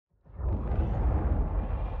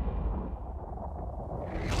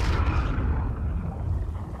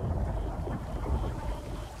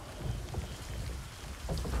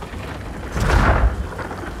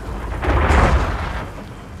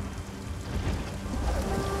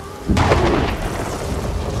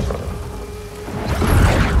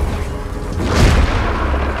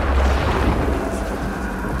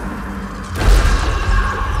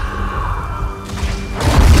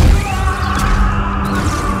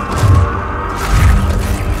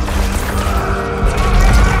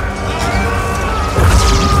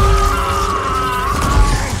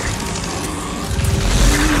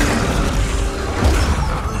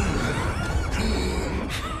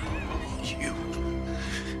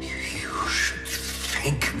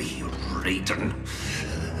Raiden.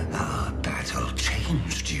 Our battle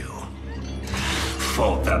changed you.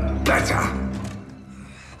 For the better.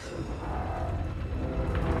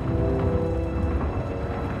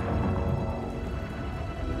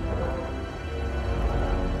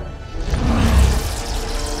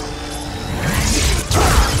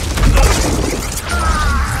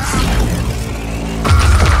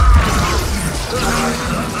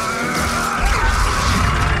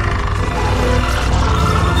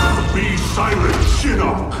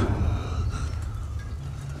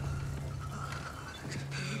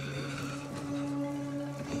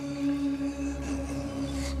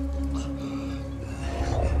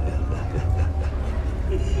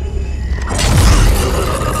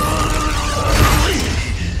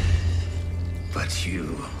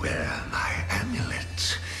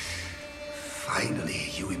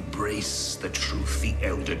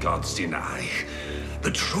 Deny.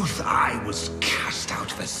 The truth I was cast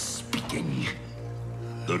out for speaking.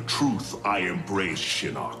 The truth I embrace,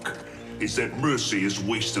 Shinnok, is that mercy is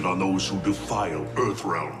wasted on those who defile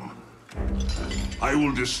Earthrealm. I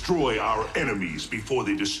will destroy our enemies before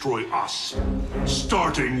they destroy us,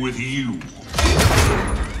 starting with you.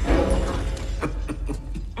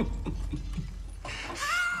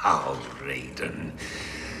 How, Raiden?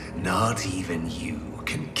 Not even you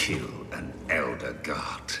can kill an Elder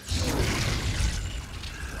God.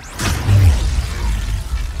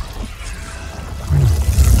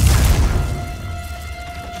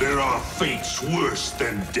 There are fates worse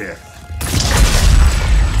than death.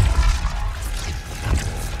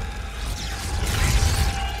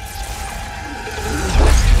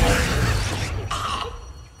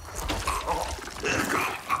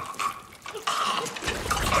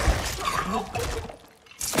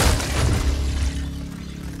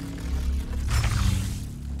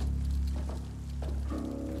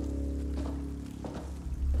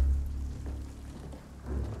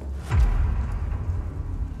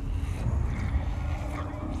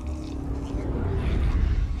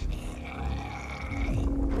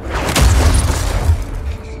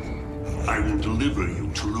 Deliver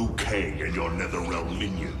you to Liu Kang and your NetherRealm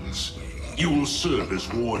minions. You will serve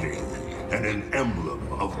as warning and an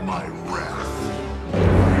emblem of my wrath.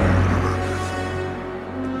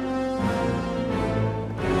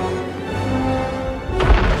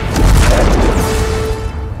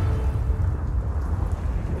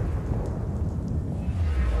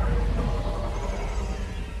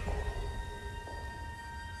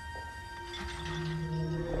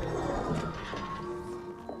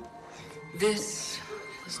 This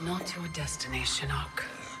was not your destiny, Shinnok.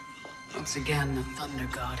 Once again, the Thunder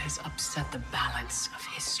God has upset the balance of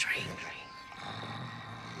history.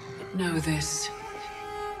 But know this.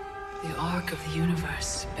 The arc of the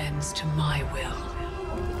universe bends to my will.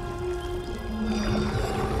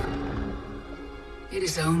 It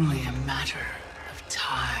is only a matter of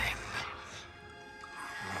time.